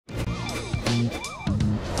My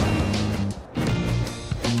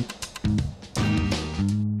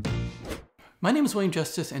name is William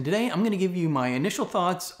Justice, and today I'm going to give you my initial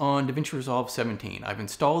thoughts on Davinci Resolve 17. I've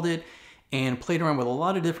installed it and played around with a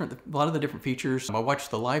lot of the different features. I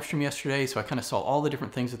watched the live stream yesterday, so I kind of saw all the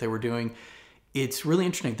different things that they were doing. It's really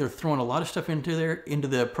interesting. They're throwing a lot of stuff into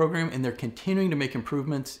the program, and they're continuing to make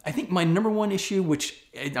improvements. I think my number one issue, which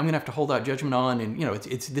I'm going to have to hold out judgment on, and you know,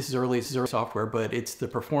 this is early software, but it's the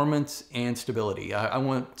performance and stability. I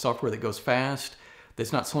want software that goes fast,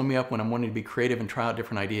 that's not slowing me up when I'm wanting to be creative and try out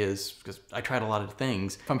different ideas, because I tried a lot of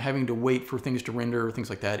things. If I'm having to wait for things to render, things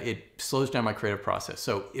like that, it slows down my creative process.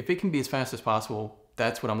 So if it can be as fast as possible,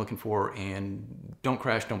 that's what I'm looking for, and don't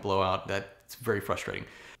crash, don't blow out. That's very frustrating.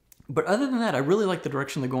 But other than that, I really like the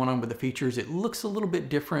direction they're going on with the features. It looks a little bit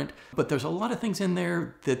different, but there's a lot of things in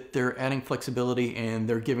there that they're adding flexibility, and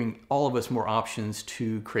they're giving all of us more options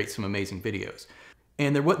to create some amazing videos.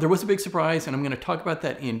 And there was a big surprise, and I'm going to talk about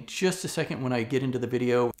that in just a second when I get into the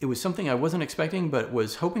video. It was something I wasn't expecting, but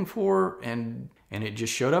was hoping for, and it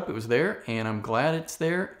just showed up. It was there, and I'm glad it's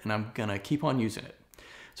there, and I'm going to keep on using it.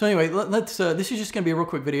 So anyway, this is just going to be a real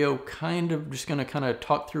quick video, just going to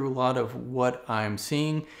talk through a lot of what I'm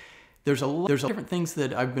seeing. There's a lot of different things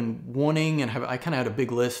that I've been wanting, and I kind of had a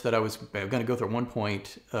big list that I was going to go through at one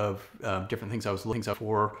point of different things I was looking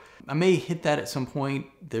for. I may hit that at some point.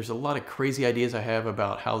 There's a lot of crazy ideas I have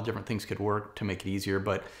about how different things could work to make it easier,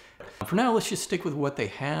 but for now, let's just stick with what they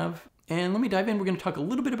have. And let me dive in. We're going to talk a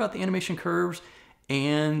little bit about the animation curves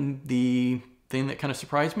and the thing that kind of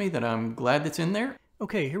surprised me that I'm glad that's in there.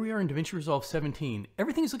 Okay, here we are in Davinci Resolve 17.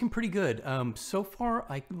 Everything's looking pretty good. So far,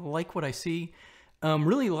 I like what I see.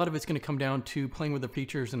 Really, a lot of it's going to come down to playing with the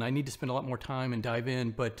features, and I need to spend a lot more time and dive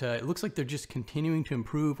in, but it looks like they're just continuing to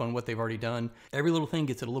improve on what they've already done. Every little thing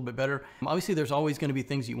gets it a little bit better. Obviously, there's always going to be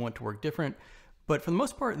things you want to work different, but for the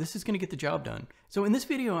most part, this is going to get the job done. So in this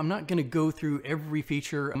video, I'm not going to go through every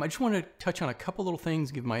feature. I just want to touch on a couple little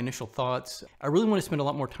things, give my initial thoughts. I really want to spend a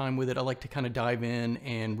lot more time with it. I like to kind of dive in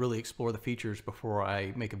and really explore the features before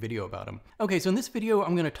I make a video about them. Okay, so in this video,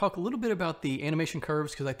 I'm going to talk a little bit about the animation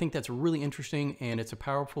curves, because I think that's really interesting, and it's a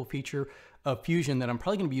powerful feature of Fusion that I'm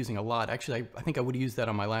probably going to be using a lot. Actually, I think I would have used that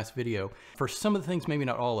on my last video. For some of the things, maybe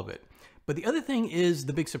not all of it. But the other thing is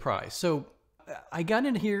the big surprise. So I got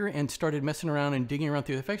in here and started messing around and digging around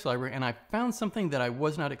through the effects library, and I found something that I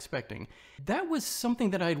was not expecting. That was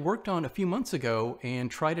something that I had worked on a few months ago and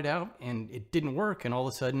tried it out, and it didn't work, and all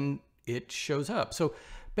of a sudden it shows up. So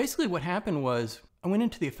basically what happened was I went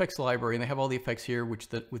into the effects library, and they have all the effects here, with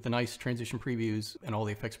the nice transition previews and all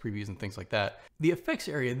the effects previews and things like that. The effects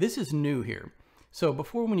area, this is new here. So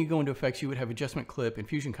before, when you go into effects, you would have adjustment clip and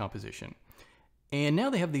fusion composition. And now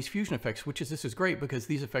they have these Fusion effects, this is great because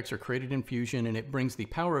these effects are created in Fusion, and it brings the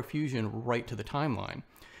power of Fusion right to the timeline.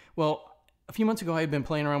 Well, a few months ago, I had been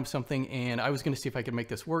playing around with something, and I was going to see if I could make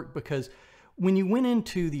this work, because when you went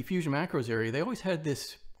into the Fusion macros area, they always had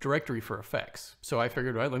this directory for effects. So I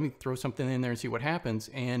figured, right, let me throw something in there and see what happens.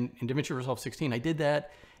 And in Davinci Resolve 16, I did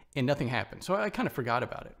that, and nothing happened. So I kind of forgot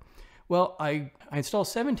about it. Well, I installed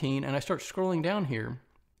 17, and I start scrolling down here,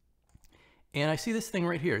 and I see this thing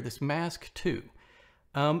right here, this mask 2.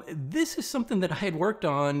 This is something that I had worked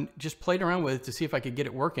on, just played around with to see if I could get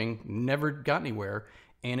it working, never got anywhere,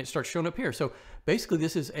 and it starts showing up here. So basically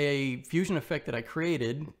this is a Fusion effect that I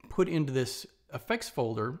created, put into this effects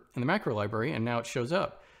folder in the macro library, and now it shows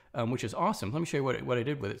up, which is awesome. Let me show you what I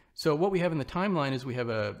did with it. So what we have in the timeline is we have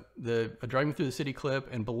a driving through the city clip,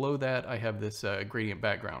 and below that I have this gradient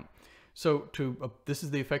background. So this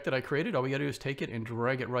is the effect that I created. All we gotta do is take it and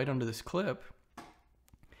drag it right onto this clip,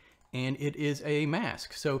 and it is a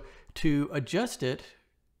mask. So to adjust it,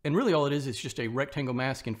 and really all it is just a rectangle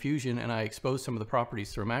mask in Fusion, and I expose some of the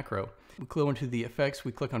properties through a macro. We go into the effects,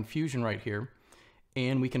 we click on Fusion right here,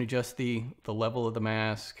 and we can adjust the level of the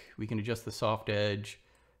mask, we can adjust the soft edge,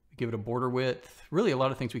 give it a border width, really a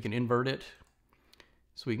lot of things. We can invert it,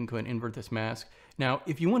 so we can go ahead and invert this mask. Now,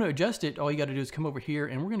 if you want to adjust it, all you got to do is come over here,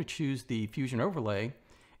 and we're going to choose the Fusion overlay,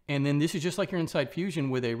 and then this is just like you're inside Fusion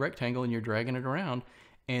with a rectangle, and you're dragging it around.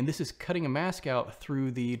 And this is cutting a mask out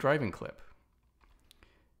through the driving clip.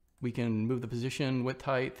 We can move the position, width,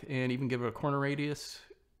 height, and even give it a corner radius.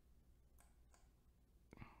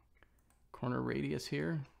 Corner radius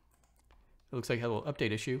here. It looks like it had a little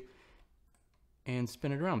update issue. And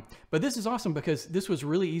spin it around. But this is awesome because this was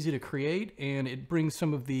really easy to create, and it brings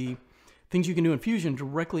some of the things you can do in Fusion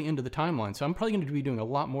directly into the timeline. So I'm probably going to be doing a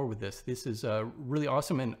lot more with this. This is really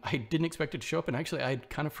awesome, and I didn't expect it to show up, and actually I'd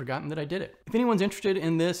kind of forgotten that I did it. If anyone's interested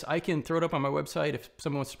in this, I can throw it up on my website if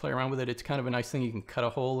someone wants to play around with it. It's kind of a nice thing. You can cut a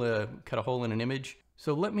hole in an image.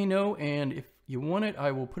 So let me know, and if you want it, I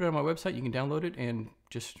will put it on my website. You can download it and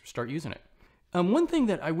just start using it. One thing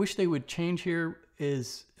that I wish they would change here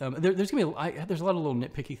is there's a lot of little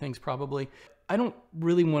nitpicky things probably. I don't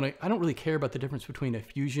really care about the difference between a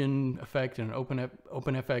fusion effect and an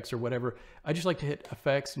open FX or whatever. I just like to hit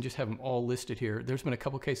effects and just have them all listed here. There's been a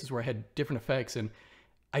couple cases where I had different effects and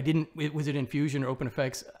was it in Fusion or Open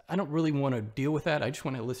Effects? I don't really want to deal with that. I just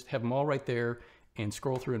want to have them all right there and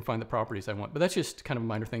scroll through and find the properties I want. But that's just kind of a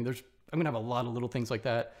minor thing. I'm going to have a lot of little things like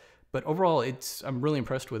that. But overall, I'm really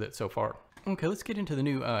impressed with it so far. Okay, let's get into the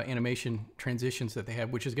new animation transitions that they have,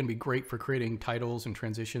 which is going to be great for creating titles and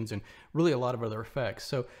transitions and really a lot of other effects.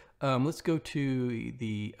 So let's go to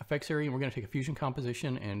the effects area, and we're going to take a Fusion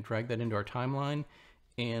composition and drag that into our timeline.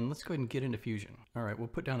 And let's go ahead and get into Fusion. All right, we'll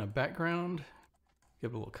put down a background,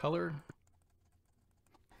 give it a little color.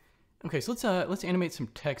 Okay, so let's animate some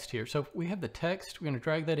text here. So we have the text, we're going to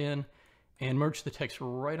drag that in and merge the text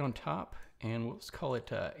right on top, and let's call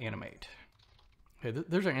it animate. Okay,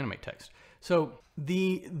 there's our animate text. So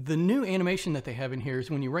the new animation that they have in here is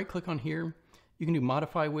when you right click on here, you can do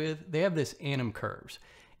modify with. They have this AnimCurves.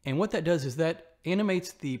 And what that does is that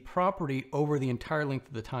animates the property over the entire length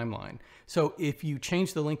of the timeline. So if you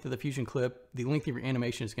change the length of the Fusion clip, the length of your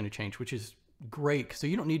animation is going to change, which is great. So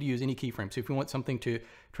you don't need to use any keyframes. So if you want something to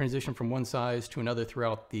transition from one size to another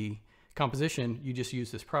throughout the composition, you just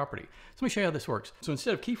use this property. So let me show you how this works. So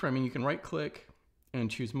instead of keyframing, you can right click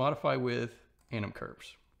and choose modify with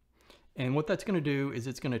AnimCurves. And what that's going to do is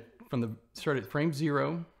it's going to start at frame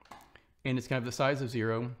 0, and it's going to have the size of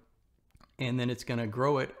 0, and then it's going to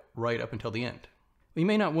grow it right up until the end. Well, you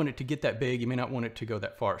may not want it to get that big, you may not want it to go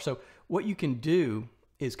that far. So what you can do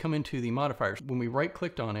is come into the modifiers. When we right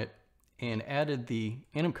clicked on it and added the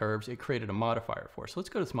AnimCurves, it created a modifier for us. So let's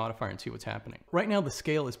go to this modifier and see what's happening. Right now the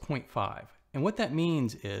scale is 0.5, and what that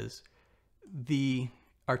means is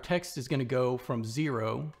our text is going to go from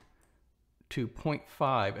 0 to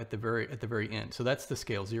 0.5 at the very end. So that's the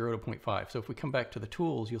scale, 0 to 0.5. So if we come back to the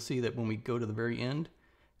tools, you'll see that when we go to the very end,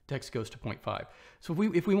 text goes to 0.5. So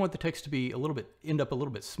if we want the text to be end up a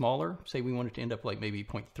little bit smaller, say we want it to end up like maybe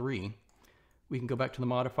 0.3, we can go back to the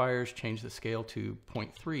modifiers, change the scale to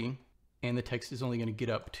 0.3, and the text is only going to get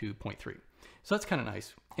up to 0.3. So that's kind of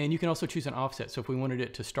nice. And you can also choose an offset. So if we wanted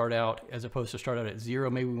it to start out, as opposed to start out at 0,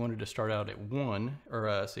 maybe we wanted to start out at 1,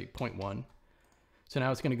 or say 0.1. So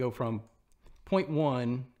now it's going to go from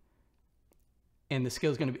 0.1, and the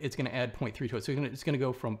scale is going to add 0.3 to it. So it's going to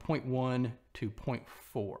go from 0.1 to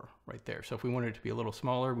 0.4 right there. So if we wanted it to be a little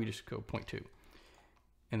smaller, we just go 0.2.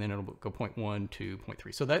 And then it'll go 0.1 to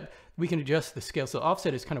 0.3. So that we can adjust the scale. So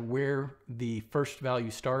offset is kind of where the first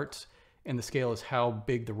value starts, and the scale is how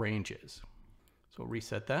big the range is. So we'll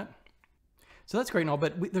reset that. So that's great and all,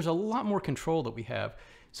 but there's a lot more control that we have.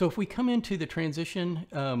 So if we come into the transition,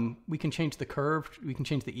 we can change the curve, we can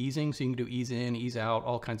change the easing, so you can do ease in, ease out,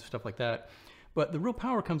 all kinds of stuff like that. But the real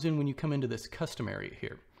power comes in when you come into this custom area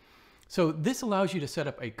here. So this allows you to set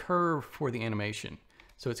up a curve for the animation.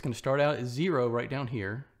 So it's going to start out at 0 right down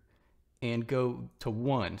here and go to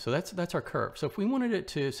 1. So that's our curve. So if we wanted it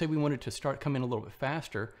to, say we wanted to come in a little bit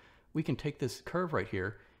faster, we can take this curve right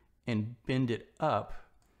here and bend it up,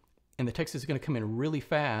 and the text is going to come in really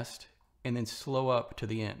fast and then slow up to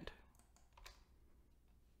the end.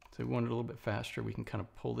 So we want it a little bit faster, we can kind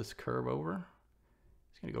of pull this curve over.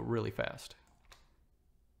 It's going to go really fast,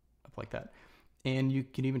 up like that. And you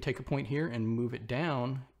can even take a point here and move it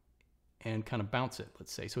down and kind of bounce it,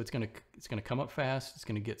 let's say. So it's going to come up fast, it's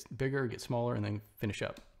going to get bigger, get smaller, and then finish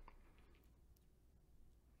up.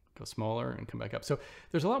 Go smaller and come back up. So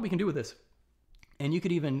there's a lot we can do with this. And you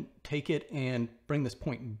could even take it and bring this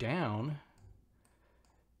point down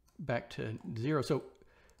back to 0. So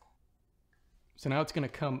now it's going to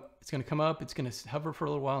come up, it's going to hover for a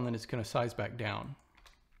little while, and then it's going to size back down.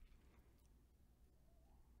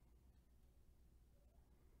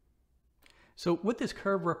 So what this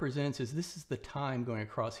curve represents is this is the time going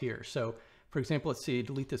across here. So for example, let's see,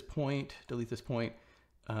 delete this point.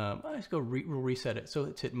 Let's go we'll reset it. So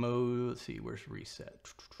let's hit mode, let's see, where's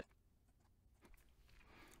reset?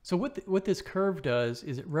 So what this curve does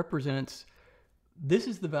is it represents, this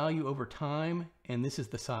is the value over time, and this is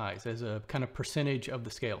the size as a kind of percentage of the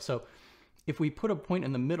scale. So if we put a point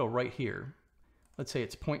in the middle right here, let's say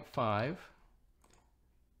it's 0.5,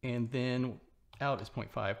 and then out is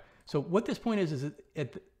 0.5. So what this point is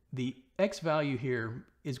at the X value here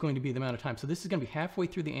is going to be the amount of time. So this is going to be halfway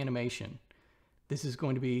through the animation. This is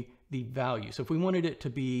going to be the value. So if we wanted it to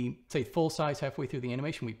be, say, full size halfway through the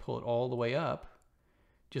animation, we pull it all the way up,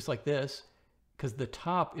 just like this, because the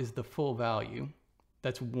top is the full value.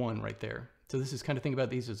 That's 1 right there. So this is kind of think about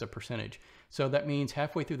these as a percentage. So that means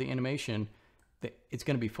halfway through the animation, it's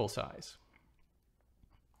going to be full size.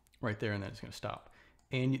 Right there, and then it's going to stop.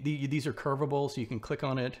 And these are curvable, so you can click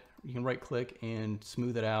on it, you can right click and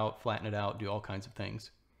smooth it out, flatten it out, do all kinds of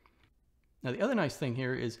things. Now the other nice thing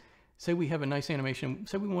here is, say we have a nice animation,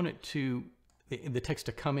 say we want it to, the text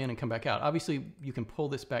to come in and come back out. Obviously you can pull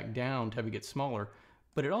this back down to have it get smaller,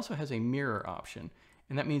 but it also has a mirror option.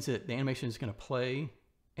 And that means that the animation is going to play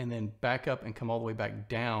and then back up and come all the way back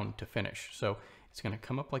down to finish. So it's going to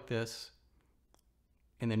come up like this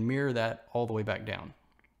and then mirror that all the way back down.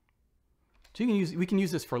 So we can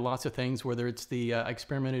use this for lots of things, whether it's I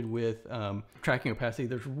experimented with tracking opacity.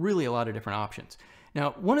 There's really a lot of different options.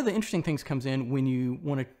 Now, one of the interesting things comes in when you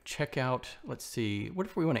want to check out, let's see, what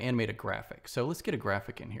if we want to animate a graphic? So let's get a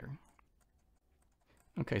graphic in here.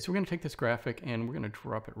 Okay, so we're going to take this graphic and we're going to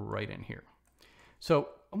drop it right in here. So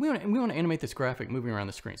we want to animate this graphic moving around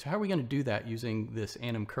the screen. So how are we going to do that using this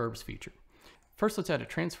AnimCurves feature? First, let's add a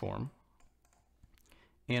transform.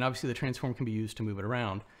 And obviously the transform can be used to move it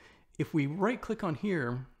around. If we right click on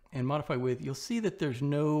here and modify with, you'll see that there's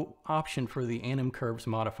no option for the AnimCurves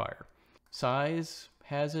modifier. Size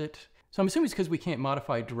has it. So I'm assuming it's because we can't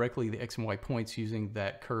modify directly the X and Y points using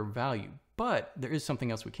that curve value, but there is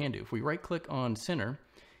something else we can do. If we right click on center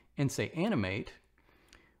and say animate,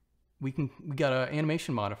 we got an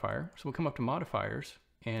animation modifier. So we'll come up to modifiers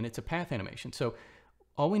and it's a path animation. So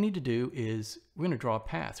all we need to do is we're going to draw a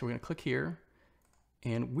path. So we're going to click here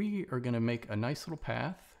and we are going to make a nice little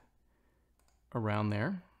path around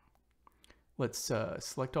there. Let's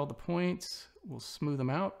select all the points. We'll smooth them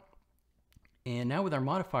out. And now with our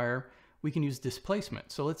modifier, we can use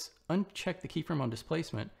displacement. So let's uncheck the keyframe on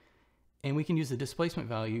displacement and we can use the displacement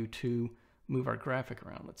value to move our graphic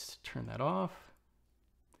around. Let's turn that off.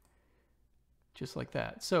 Just like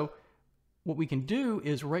that. So what we can do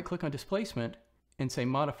is right click on displacement and say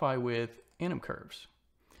modify with AnimCurves.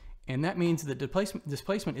 And that means that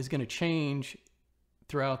displacement is going to change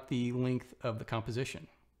throughout the length of the composition.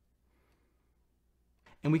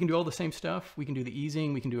 And we can do all the same stuff. We can do the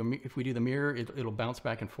easing. We can do if we do the mirror, it'll bounce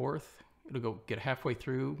back and forth. It'll go get halfway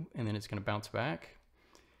through and then it's going to bounce back.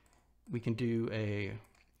 We can do a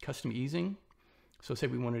custom easing. So say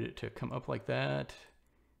we wanted it to come up like that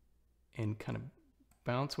and kind of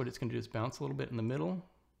bounce. What it's going to do is bounce a little bit in the middle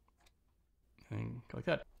and go like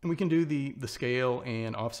that. And we can do the scale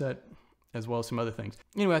and offset as well as some other things.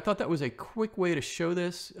 Anyway, I thought that was a quick way to show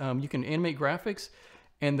this. You can animate graphics,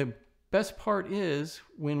 and the best part is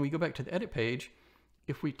when we go back to the edit page,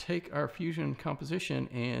 if we take our Fusion composition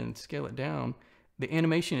and scale it down, the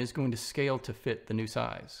animation is going to scale to fit the new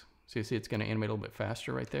size. So you see it's going to animate a little bit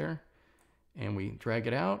faster right there. And we drag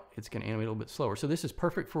it out, it's going to animate a little bit slower. So this is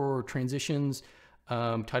perfect for transitions,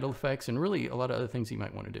 title effects, and really a lot of other things you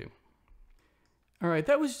might want to do. All right,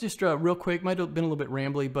 that was just real quick. Might have been a little bit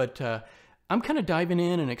rambly, but I'm kind of diving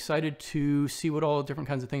in and excited to see what all different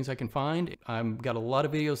kinds of things I can find. I've got a lot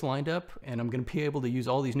of videos lined up, and I'm going to be able to use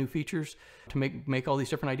all these new features to make all these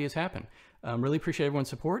different ideas happen. Really appreciate everyone's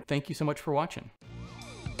support. Thank you so much for watching.